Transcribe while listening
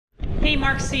Hey,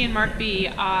 Mark C and Mark B.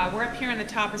 We're up here on the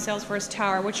top of Salesforce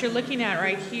Tower. What you're looking at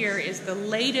right here is the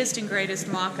latest and greatest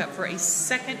mock-up for a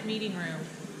second meeting room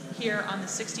here on the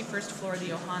 61st floor of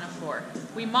the Ohana floor.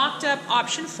 We mocked up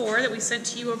option 4 that we sent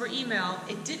to you over email.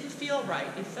 It didn't feel right.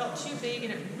 It felt too big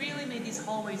and it really made these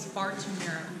hallways far too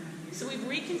narrow. So we've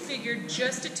reconfigured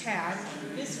just a tad.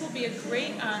 This will be a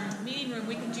great meeting room.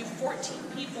 We can do 14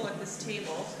 people at this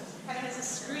table. And it has a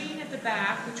screen at the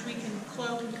back which we can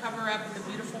cloak and cover up with a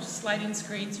beautiful sliding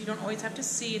screen so you don't always have to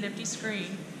see an empty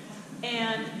screen.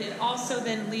 And it also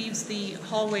then leaves the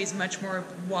hallways much more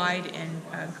wide and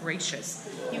gracious.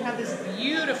 You have this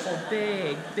beautiful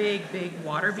big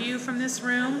water view from this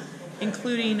room,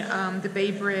 including the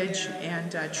Bay Bridge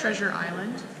and Treasure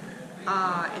Island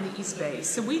in the East Bay.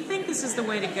 So we think this is the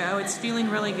way to go. It's feeling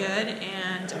really good,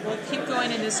 and we'll keep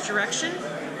going in this direction.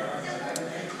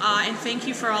 And thank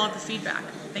you for all of the feedback.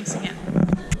 Thanks again.